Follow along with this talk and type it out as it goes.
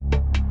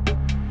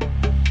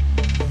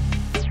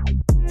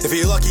If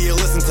you're lucky, you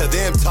listen to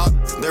them talk.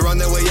 They're on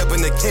their way up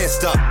and they can't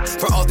stop.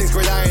 For all things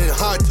great iron and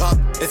hard top,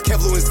 it's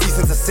Kev Lewis D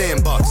since the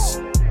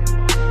Sandbox.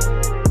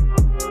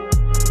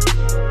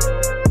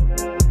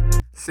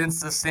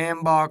 Since the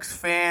Sandbox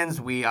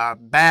fans, we are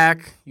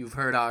back. You've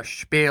heard our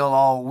spiel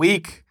all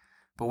week,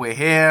 but we're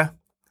here.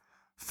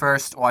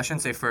 First, well, I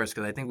shouldn't say first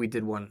because I think we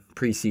did one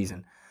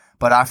preseason.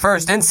 But our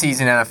first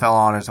in-season NFL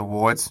Honors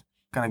Awards.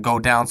 Going to go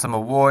down some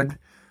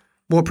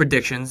more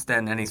predictions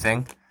than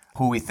anything.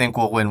 Who we think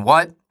will win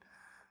what.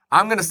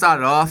 I'm going to start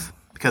it off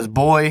because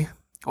what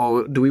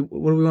do we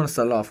want to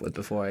start it off with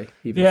before I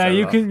even start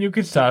it off? You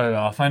can start it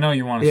off. I know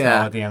you want to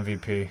start with the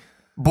MVP.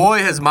 Boy,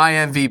 has my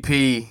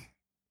MVP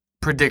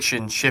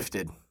prediction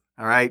shifted.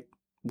 All right?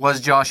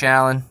 Was Josh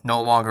Allen,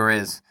 no longer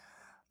is.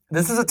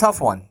 This is a tough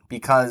one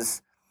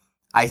because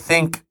I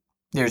think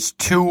there's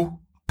two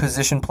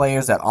position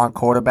players that aren't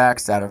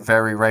quarterbacks that are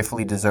very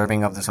rightfully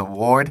deserving of this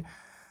award.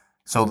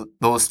 So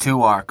those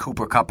two are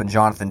Cooper Kupp and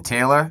Jonathan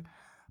Taylor.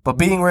 But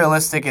being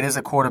realistic, it is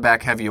a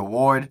quarterback-heavy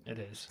award. It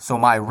is. So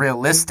my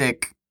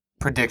realistic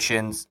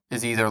predictions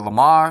is either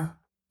Lamar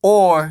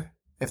or,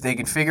 if they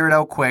can figure it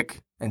out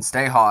quick and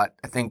stay hot,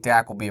 I think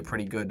Dak will be a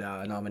pretty good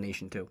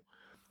nomination too.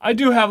 I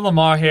do have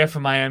Lamar here for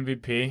my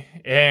MVP.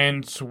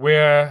 And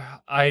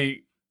where I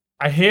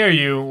hear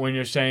you when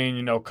you're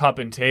saying, Kupp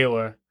and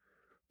Taylor,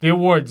 the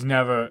award's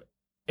never...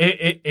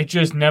 It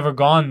just never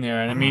gone there.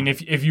 And I mean,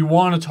 if you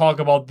want to talk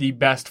about the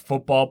best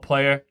football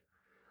player,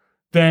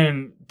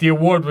 then the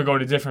award would go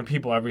to different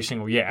people every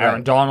single year. Right.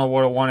 Aaron Donald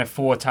would have won it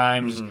 4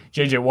 times.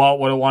 J.J. Watt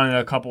would have won it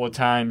a couple of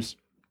times.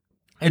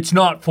 It's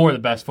not for the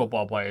best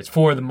football player. It's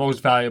for the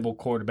most valuable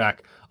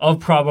quarterback of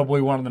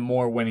probably one of the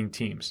more winning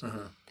teams.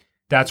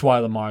 That's why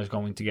Lamar is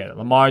going to get it.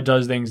 Lamar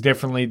does things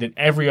differently than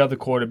every other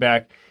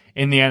quarterback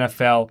in the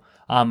NFL.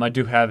 I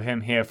do have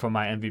him here for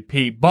my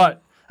MVP.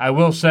 But I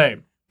will say,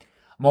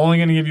 I'm only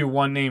going to give you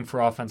one name for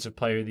Offensive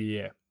Player of the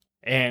Year.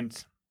 And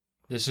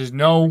this is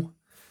no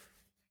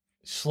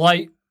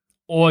slight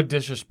or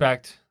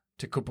disrespect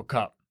to Cooper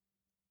Kupp.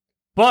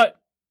 But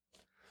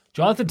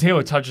Jonathan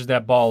Taylor touches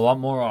that ball a lot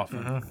more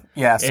often.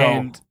 Yeah, so...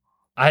 And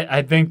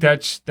I think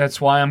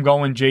that's why I'm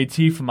going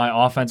JT for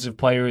my Offensive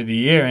Player of the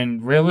Year.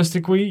 And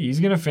realistically,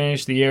 he's going to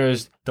finish the year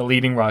as the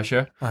leading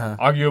rusher.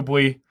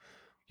 Arguably,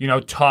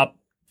 top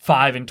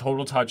 5 in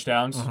total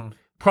touchdowns.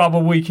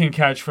 Probably can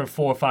catch for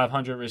 400 or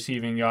 500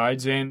 receiving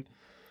yards. And,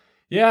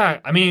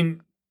 yeah, I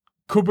mean,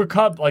 Cooper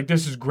Kupp,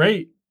 this is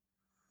great.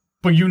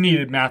 But you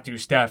needed Matthew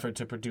Stafford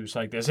to produce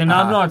like this. And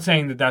I'm not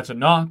saying that that's a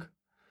knock.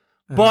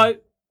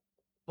 But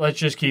let's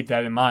just keep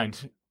that in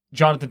mind.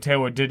 Jonathan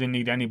Taylor didn't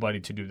need anybody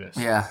to do this.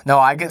 Yeah. No,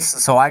 I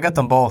got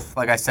them both.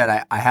 Like I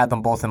said, I had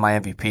them both in my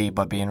MVP,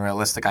 but being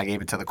realistic, I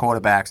gave it to the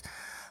quarterbacks.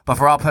 But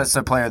for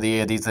Offensive Player of the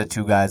Year, these are the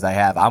two guys I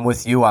have. I'm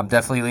with you. I'm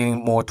definitely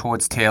leaning more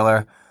towards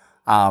Taylor.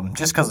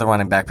 Just because the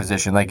running back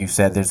position, like you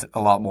said, there's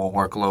a lot more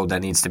workload that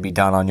needs to be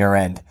done on your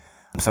end.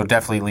 So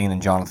definitely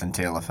leaning Jonathan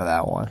Taylor for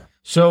that one.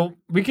 So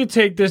we could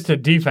take this to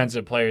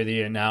Defensive Player of the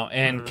Year now.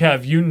 And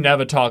Kev, you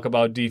never talk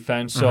about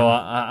defense, so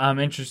I'm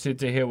interested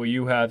to hear what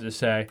you have to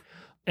say.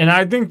 And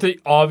I think the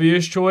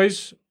obvious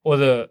choice, or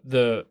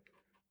the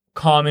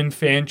common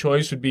fan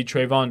choice, would be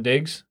Trayvon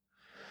Diggs.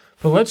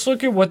 But let's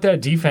look at what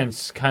that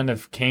defense kind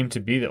of came to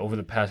be over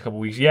the past couple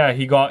weeks. Yeah,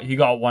 he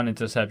got one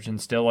interception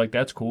still.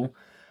 That's cool.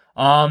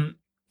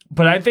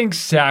 But I think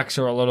sacks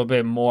are a little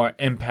bit more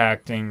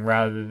impacting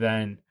rather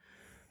than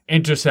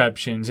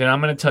interceptions, and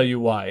I'm going to tell you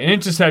why. An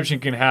interception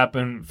can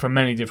happen for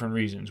many different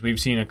reasons. We've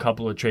seen a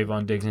couple of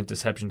Trayvon Diggs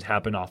interceptions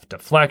happen off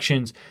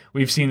deflections.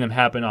 We've seen them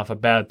happen off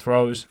of bad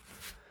throws.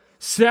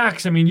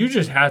 Sacks, I mean, you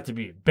just have to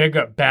be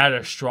bigger,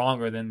 badder,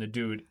 stronger than the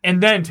dude,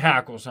 and then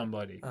tackle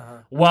somebody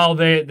while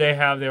they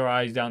have their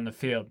eyes down the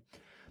field.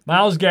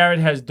 Myles Garrett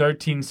has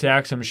 13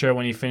 sacks. I'm sure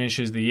when he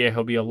finishes the year,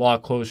 he'll be a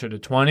lot closer to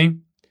 20.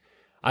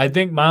 I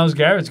think Myles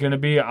Garrett's going to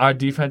be our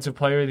Defensive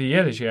Player of the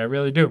Year this year. I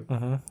really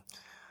do.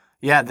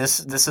 Yeah, this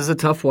is a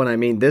tough one. I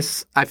mean,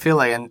 I feel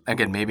like, and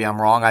again, maybe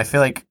I'm wrong, I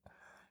feel like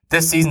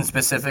this season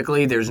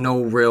specifically, there's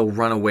no real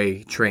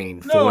runaway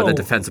train for the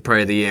Defensive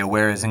Player of the Year,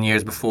 whereas in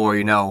years before,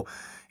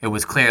 it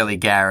was clearly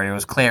Garrett, it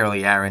was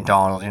clearly Aaron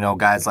Donald,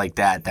 guys like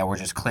that were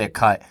just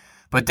clear-cut.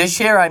 But this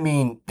year, I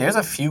mean, there's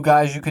a few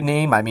guys you could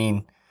name. I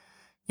mean,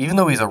 even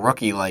though he's a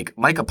rookie,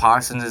 Micah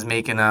Parsons is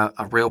making a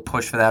real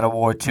push for that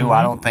award, too.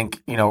 I don't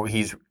think,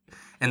 he's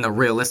in the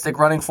realistic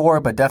running for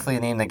it, but definitely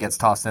a name that gets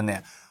tossed in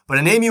there. But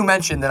a name you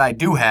mentioned that I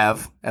do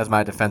have as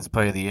my Defensive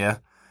Player of the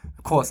Year,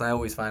 of course, I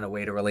always find a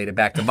way to relate it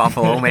back to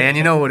Buffalo, man.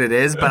 You know what it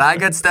is. But I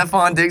got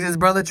Stephon Diggs'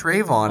 brother,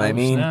 Trayvon. I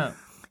mean,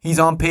 he's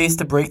on pace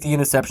to break the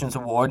interceptions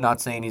award, not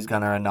saying he's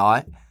going to or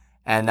not.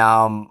 And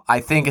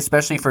I think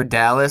especially for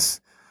Dallas,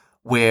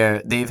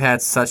 where they've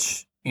had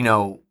such,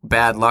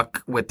 bad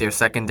luck with their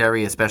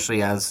secondary,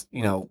 especially as,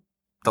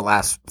 the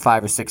last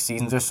 5 or 6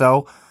 seasons or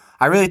so,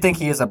 I really think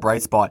he is a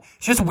bright spot.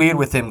 It's just weird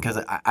with him because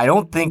I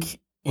don't think,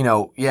 he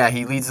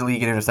leads the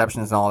league in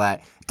interceptions and all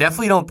that.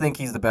 Definitely don't think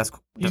he's the best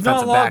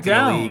defensive back in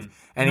the league.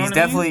 And he's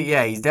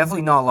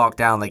definitely not locked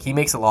down. He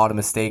makes a lot of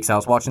mistakes. I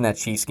was watching that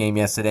Chiefs game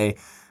yesterday.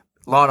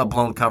 A lot of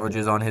blown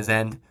coverages on his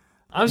end.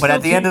 But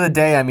at the end of the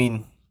day, I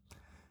mean,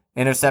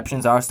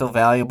 interceptions are still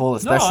valuable,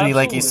 especially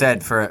like you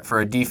said, for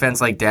a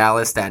defense like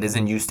Dallas that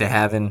isn't used to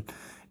having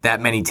that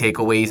many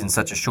takeaways in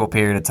such a short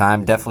period of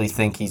time. Definitely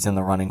think he's in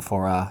the running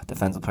for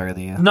Defensive Player of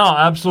the Year. No,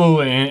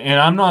 absolutely, and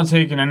I'm not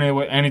taking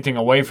anything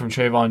away from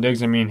Trayvon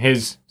Diggs. I mean,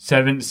 his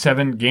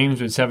seven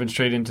games with 7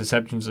 straight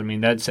interceptions. I mean,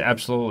 that's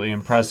absolutely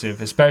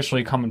impressive,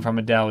 especially coming from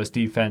a Dallas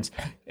defense.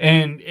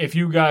 And if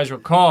you guys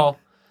recall,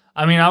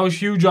 I mean, I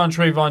was huge on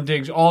Trayvon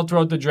Diggs all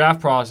throughout the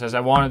draft process. I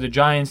wanted the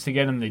Giants to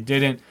get him. They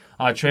didn't.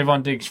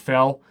 Trayvon Diggs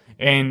fell,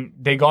 and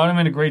they got him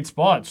in a great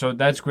spot, so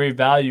that's great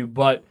value,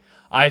 but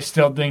I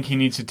still think he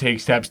needs to take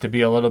steps to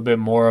be a little bit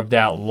more of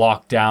that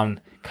lockdown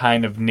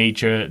kind of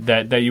nature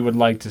that you would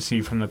like to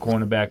see from the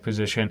cornerback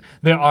position.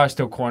 There are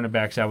still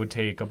cornerbacks I would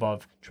take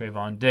above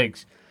Trayvon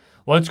Diggs.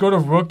 Let's go to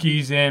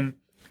rookies. And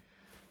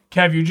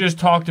Kev, you just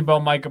talked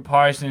about Micah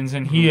Parsons,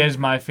 and he is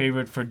my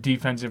favorite for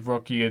Defensive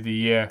Rookie of the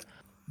Year.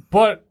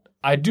 But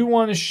I do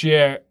want to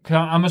share, 'cause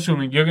I'm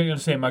assuming you're going to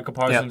say Micah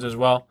Parsons as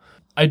well.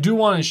 I do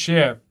want to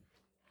share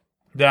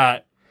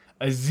that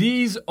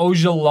Azeez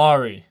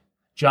Ojulari,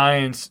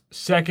 Giants'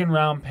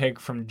 second-round pick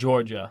from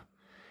Georgia,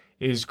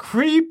 is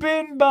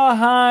creeping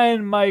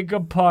behind Micah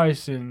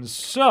Parsons.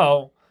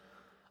 So,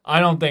 I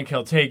don't think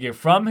he'll take it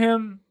from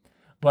him,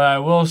 but I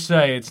will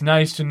say it's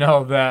nice to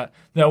know that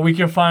we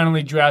can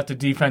finally draft a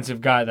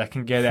defensive guy that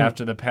can get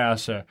after the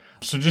passer.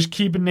 So just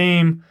keep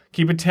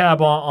a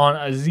tab on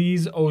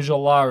Azeez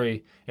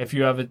Ojulari. If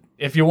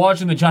you're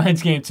watching the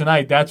Giants game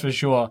tonight, that's for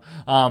sure.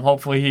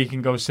 Hopefully he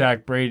can go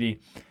sack Brady.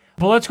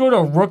 But let's go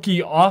to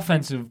Rookie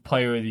Offensive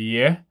Player of the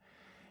Year.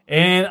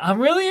 And I'm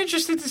really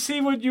interested to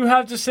see what you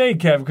have to say,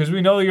 Kev, because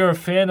we know you're a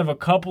fan of a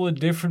couple of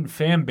different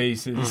fan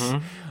bases. Mm-hmm.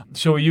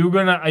 So are you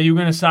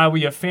gonna side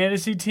with your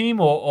fantasy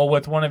team or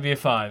with one of your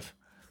 5?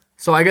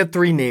 So I got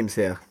 3 names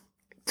here.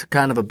 It's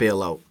kind of a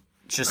bailout.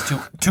 Just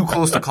too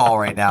close to call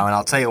right now, and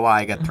I'll tell you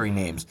why I got 3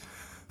 names.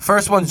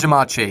 First one's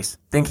Ja'Marr Chase.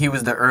 Think he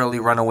was the early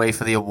runaway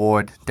for the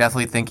award.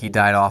 Definitely think he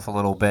died off a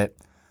little bit.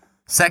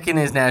 Second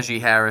is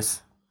Najee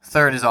Harris.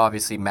 Third is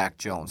obviously Mac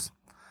Jones.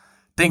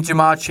 Think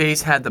Ja'Marr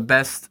Chase had the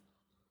best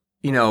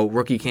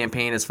rookie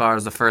campaign as far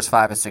as the first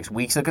 5 or 6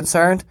 weeks are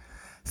concerned.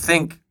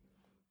 Think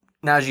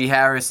Najee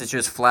Harris is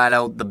just flat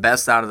out the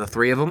best out of the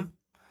 3 of them.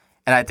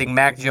 And I think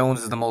Mac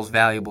Jones is the most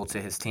valuable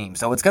to his team.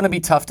 So it's going to be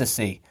tough to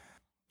see.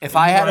 If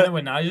I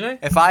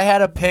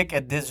had a pick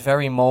at this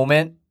very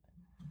moment,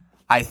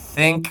 I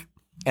think,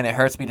 and it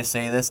hurts me to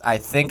say this, I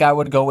think I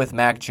would go with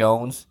Mac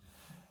Jones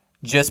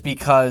just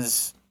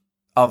because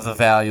of the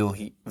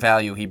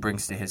value he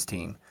brings to his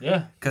team.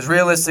 Yeah. Because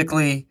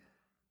realistically,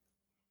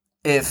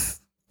 if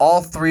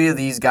all 3 of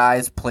these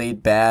guys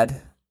played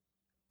bad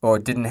or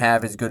didn't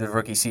have as good of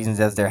rookie seasons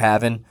as they're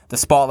having, the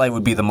spotlight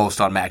would be the most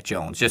on Mac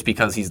Jones, just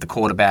because he's the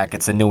quarterback,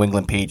 it's the New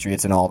England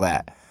Patriots and all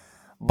that.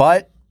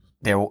 But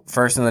they're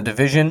first in the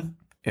division.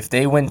 If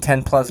they win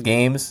 10-plus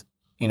games,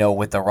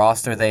 with the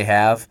roster they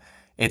have,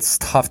 it's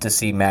tough to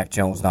see Mac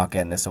Jones not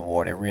getting this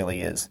award. It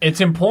really is. It's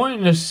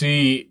important to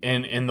see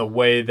in the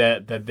way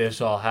that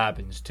this all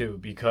happens, too,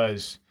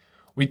 because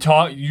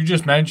you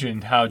just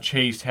mentioned how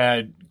Chase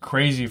had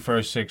crazy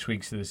first 6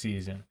 weeks of the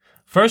season.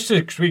 First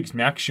 6 weeks,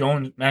 Mac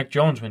Jones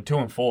went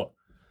 2-4.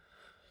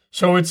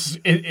 So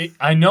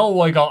I know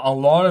like a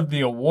lot of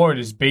the award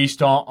is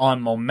based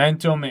on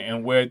momentum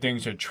and where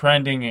things are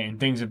trending and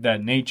things of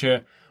that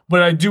nature.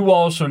 But I do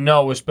also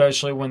know,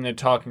 especially when they're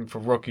talking for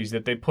rookies,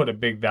 that they put a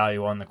big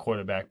value on the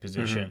quarterback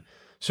position. Mm-hmm.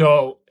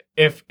 So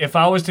if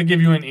I was to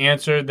give you an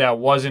answer that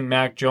wasn't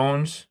Mac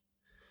Jones,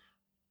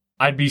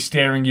 I'd be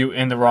staring you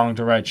in the wrong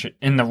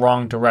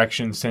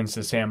direction since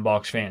the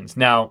Sandbox fans.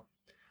 Now,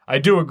 I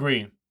do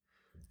agree.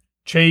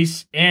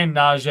 Chase and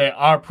Najee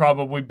are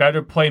probably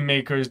better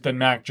playmakers than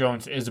Mac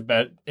Jones is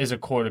a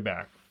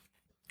quarterback.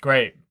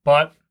 Great.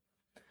 But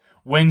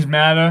wins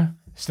matter,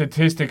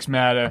 statistics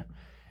matter,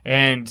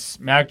 and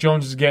Mac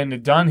Jones is getting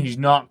it done. He's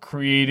not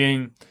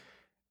creating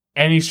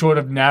any sort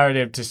of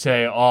narrative to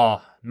say,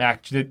 oh,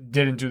 Mac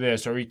didn't do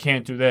this or he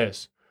can't do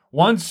this.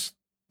 Once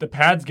the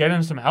Pats get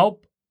him some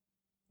help,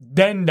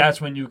 then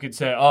that's when you could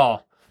say,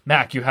 oh,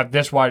 Mac, you have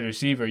this wide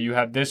receiver, you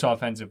have this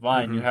offensive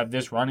line, you have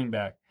this running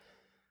back.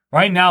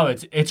 Right now,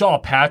 it's all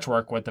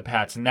patchwork with the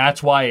Pats, and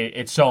that's why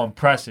it's so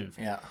impressive.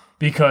 Yeah.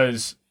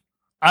 Because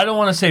I don't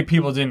want to say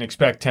people didn't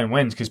expect 10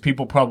 wins, because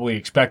people probably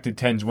expected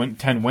 10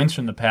 wins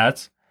from the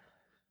Pats.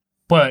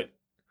 But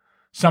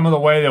some of the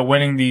way they're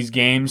winning these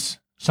games,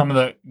 some of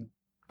the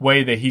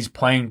way that he's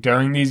playing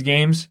during these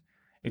games,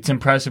 it's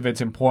impressive,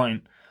 it's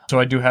important. So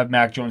I do have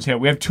Mac Jones here.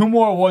 We have 2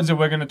 more awards that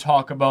we're going to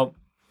talk about.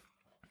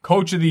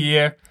 Coach of the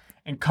Year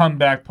and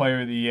Comeback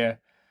Player of the Year.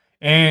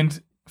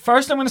 And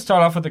first, I'm going to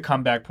start off with the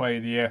Comeback Player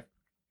of the Year.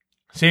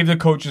 Save the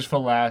coaches for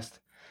last.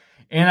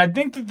 And I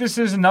think that this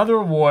is another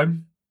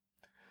award.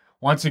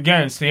 Once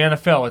again, it's the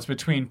NFL. It's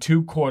between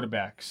 2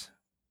 quarterbacks.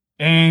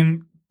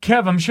 And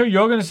Kev, I'm sure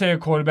you're going to say a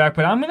quarterback,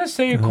 but I'm going to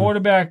say a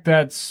quarterback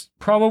that's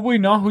probably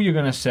not who you're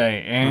going to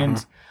say.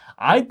 And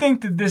I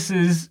think that this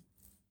is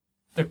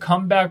the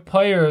Comeback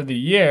Player of the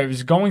Year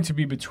is going to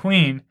be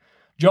between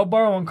Joe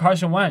Burrow and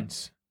Carson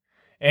Wentz.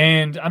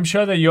 And I'm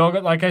sure that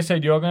like I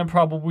said, you're going to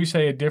probably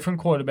say a different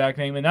quarterback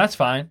name, and that's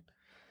fine.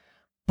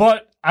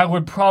 But I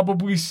would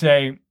probably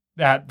say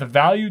that the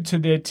value to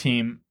their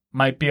team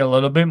might be a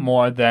little bit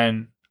more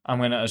than I'm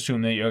going to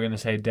assume that you're going to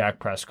say Dak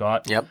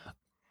Prescott. Yep.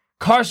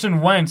 Carson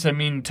Wentz, I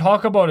mean,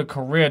 talk about a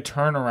career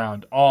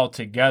turnaround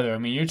altogether. I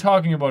mean, you're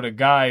talking about a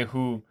guy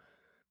who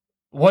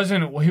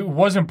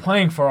wasn't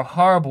playing for a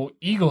horrible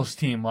Eagles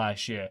team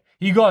last year.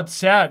 He got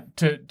sat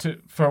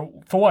for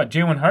what?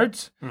 Jalen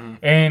Hurts?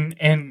 Mm-hmm.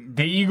 And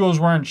the Eagles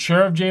weren't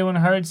sure of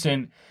Jalen Hurts,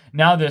 and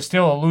now they're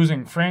still a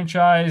losing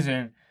franchise,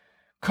 and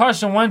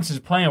Carson Wentz is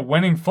playing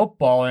winning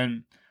football,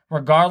 and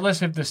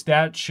regardless if the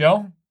stats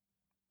show,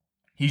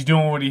 he's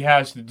doing what he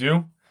has to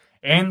do.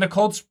 And the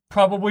Colts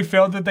probably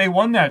failed that they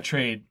won that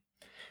trade.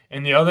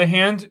 On the other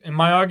hand, in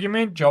my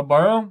argument, Joe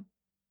Burrow,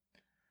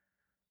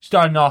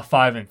 starting off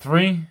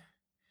 5-3.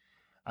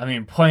 I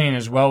mean, playing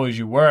as well as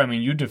you were. I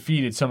mean, you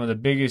defeated some of the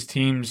biggest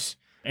teams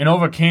and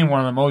overcame one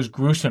of the most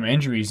gruesome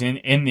injuries in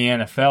the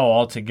NFL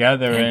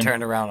altogether. And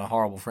turned around a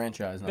horrible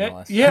franchise,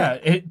 nonetheless.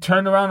 It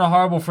turned around a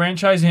horrible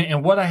franchise.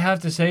 And what I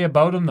have to say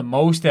about him the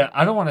most, that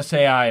I don't want to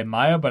say I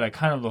admire, but I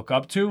kind of look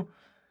up to,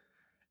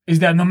 is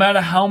that no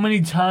matter how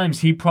many times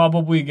he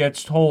probably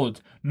gets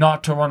told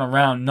not to run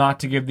around, not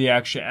to give the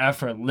extra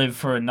effort, live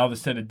for another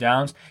set of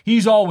downs,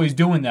 he's always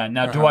doing that.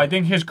 Now, do I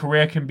think his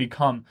career can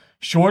become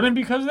shortened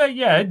because of that?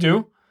 Yeah, I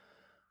do.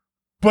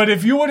 But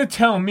if you were to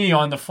tell me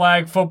on the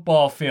flag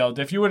football field,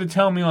 if you were to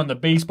tell me on the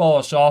baseball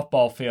or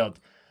softball field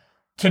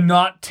to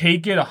not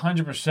take it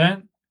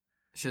 100%,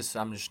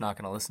 I'm just not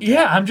going to listen to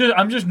that.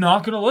 I'm just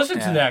not going to listen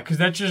to that, because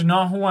that's just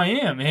not who I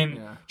am. And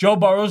Joe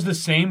Burrow's the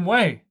same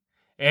way.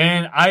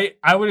 And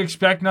I would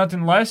expect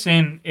nothing less.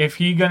 And if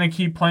he's going to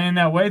keep playing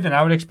that way, then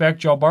I would expect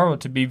Joe Burrow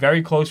to be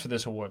very close for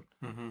this award.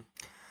 Mm-hmm.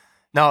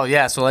 No,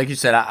 yeah. So like you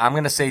said, I'm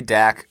going to say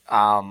Dak.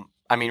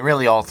 I mean,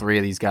 really all three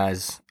of these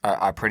guys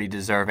are pretty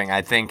deserving.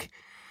 I think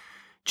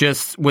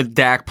just with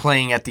Dak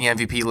playing at the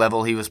MVP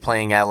level he was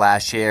playing at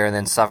last year and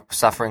then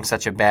suffering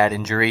such a bad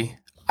injury,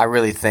 I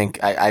really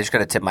think I just got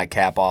to tip my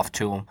cap off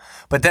to him.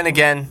 But then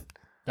again,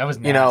 that was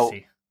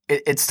nasty.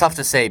 It's tough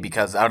to say,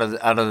 because out of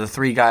the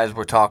three guys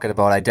we're talking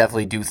about, I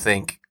definitely do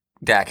think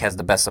Dak has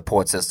the best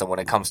support system when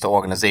it comes to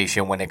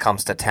organization, when it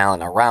comes to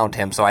talent around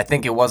him. So I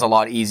think it was a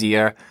lot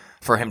easier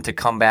for him to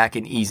come back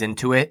and ease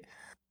into it.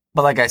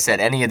 But like I said,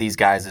 any of these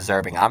guys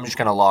deserving. I'm just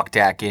going to lock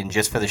Dak in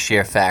just for the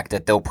sheer fact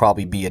that they'll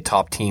probably be a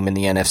top team in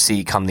the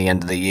NFC come the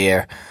end of the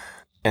year.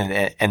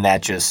 And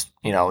that just,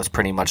 is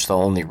pretty much the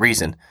only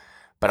reason.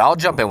 But I'll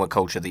jump in with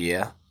Coach of the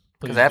Year,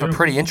 because I have a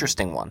pretty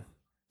interesting one.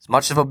 As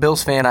much of a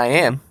Bills fan I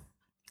am,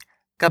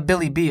 got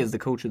Billy B as the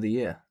Coach of the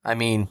Year. I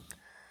mean,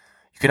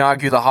 you can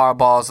argue the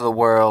Harbaughs of the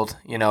world,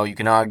 you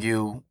can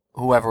argue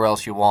whoever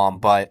else you want,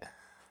 but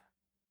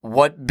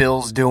what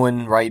Bill's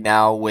doing right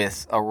now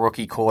with a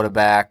rookie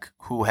quarterback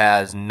who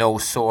has no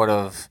sort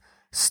of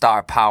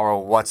star power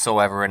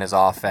whatsoever in his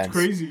offense. It's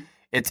crazy.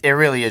 It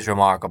really is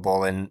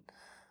remarkable. And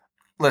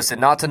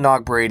listen, not to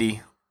knock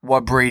Brady,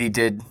 what Brady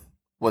did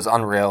was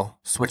unreal,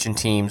 switching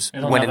teams,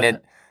 winning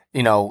it,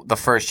 the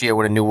first year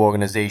with a new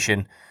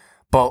organization.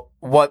 But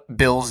what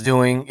Bill's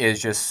doing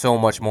is just so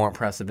much more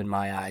impressive in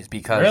my eyes,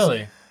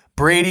 because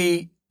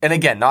Brady, and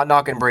again, not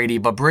knocking Brady,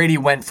 but Brady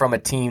went from a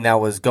team that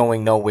was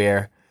going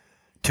nowhere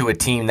to a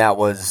team that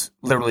was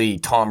literally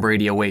Tom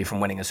Brady away from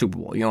winning a Super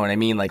Bowl. You know what I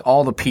mean? Like,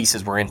 all the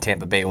pieces were in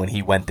Tampa Bay when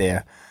he went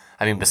there.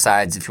 I mean,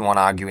 besides, if you want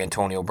to argue,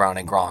 Antonio Brown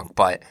and Gronk.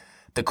 But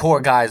the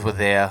core guys were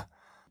there,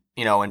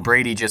 and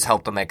Brady just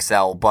helped them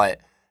excel. But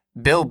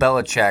Bill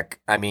Belichick,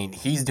 I mean,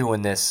 he's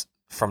doing this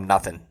from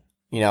nothing.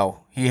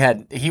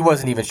 He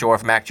wasn't even sure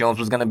if Mac Jones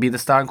was going to be the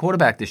starting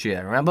quarterback this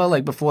year. Remember,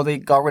 like, before they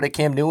got rid of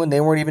Cam Newton,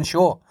 they weren't even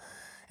sure.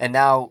 And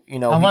now,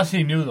 unless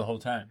he knew the whole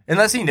time.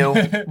 Unless he knew,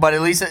 but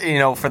at least,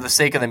 for the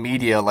sake of the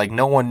media, like,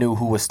 no one knew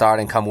who was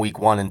starting come week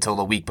one until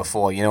the week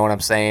before. You know what I'm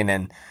saying?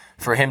 And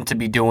for him to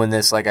be doing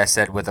this, like I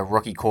said, with a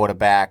rookie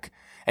quarterback,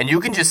 and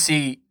you can just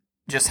see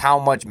just how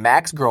much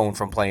Mac's grown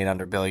from playing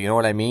under Bill. You know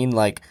what I mean?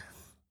 Like,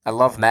 I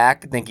love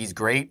Mac. I think he's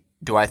great.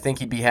 Do I think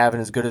he'd be having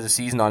as good as a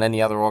season on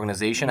any other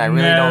organization? I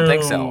really don't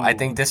think so. I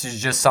think this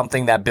is just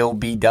something that Bill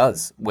B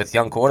does with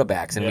young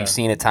quarterbacks, and we've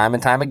seen it time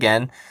and time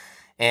again.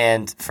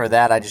 And for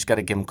that, I just got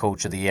to give him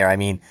Coach of the Year. I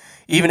mean,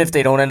 even if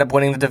they don't end up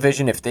winning the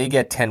division, if they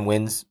get 10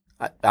 wins,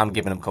 I'm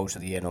giving them Coach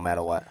of the Year no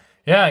matter what.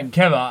 Yeah, and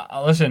Kev,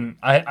 listen,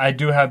 I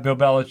do have Bill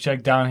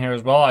Belichick down here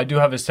as well. I do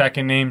have a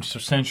second name, so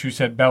since you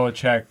said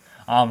Belichick,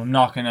 I'm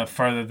not going to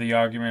further the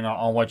argument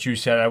on what you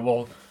said. I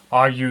will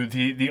argue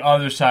the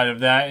other side of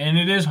that, and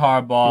it is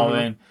Harbaugh.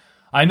 And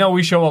I know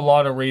we show a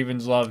lot of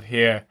Ravens love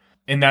here,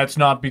 and that's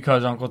not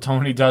because Uncle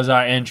Tony does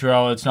our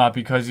intro. It's not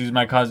because he's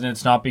my cousin.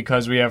 It's not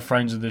because we have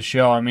friends of the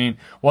show. I mean,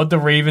 what the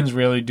Ravens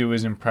really do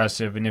is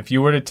impressive. And if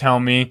you were to tell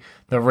me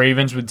the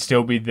Ravens would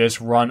still be this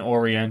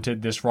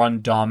run-oriented, this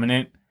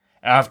run-dominant,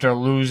 after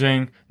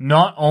losing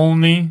not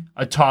only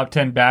a top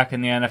 10 back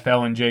in the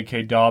NFL in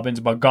J.K. Dobbins,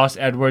 but Gus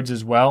Edwards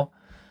as well.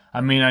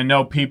 I mean, I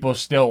know people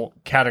still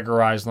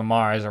categorize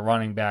Lamar as a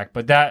running back,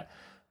 but that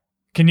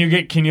can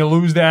you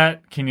lose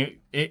that? Can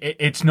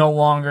it's no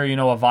longer,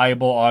 a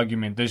viable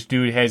argument. This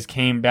dude has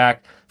came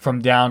back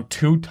from down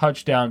 2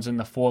 touchdowns in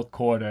the fourth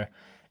quarter,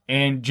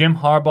 and Jim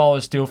Harbaugh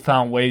has still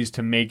found ways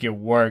to make it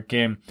work.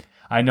 And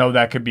I know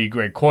that could be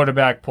great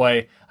quarterback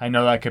play. I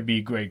know that could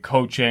be great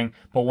coaching.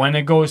 But when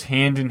it goes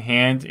hand in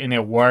hand and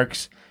it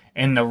works,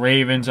 and the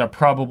Ravens are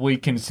probably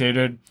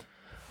considered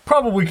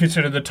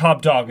the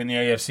top dog in the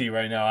AFC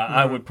right now,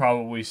 I would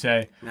probably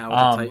say. Now with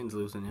the Titans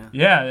losing, yeah.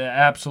 Yeah,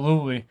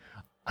 absolutely.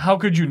 How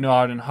could you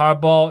not? And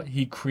Harbaugh,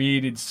 he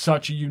created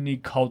such a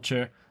unique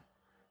culture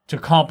to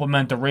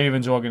complement the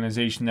Ravens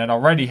organization that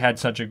already had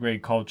such a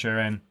great culture.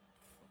 And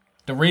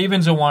the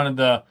Ravens are one of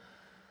the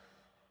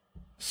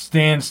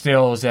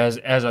standstills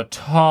as a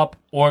top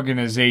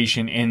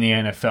organization in the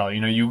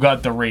NFL. You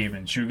got the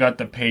Ravens, you got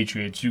the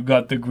Patriots, you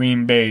got the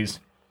Green Bays,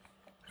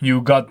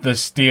 you got the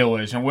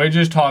Steelers, and we're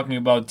just talking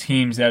about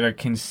teams that are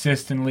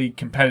consistently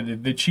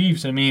competitive. The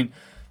Chiefs,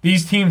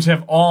 these teams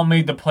have all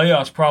made the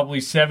playoffs probably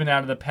 7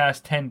 out of the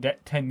past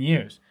 10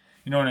 years.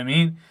 You know what I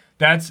mean?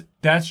 That's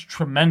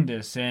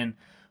tremendous, and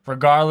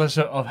regardless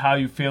of how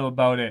you feel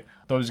about it,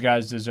 those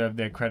guys deserve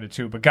their credit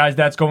too. But guys,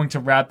 that's going to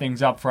wrap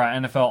things up for our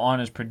NFL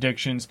Honors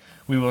predictions.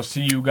 We will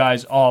see you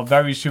guys all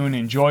very soon.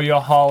 Enjoy your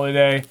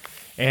holiday,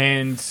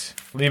 and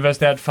leave us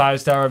that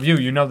 5-star review.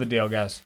 You know the deal, guys.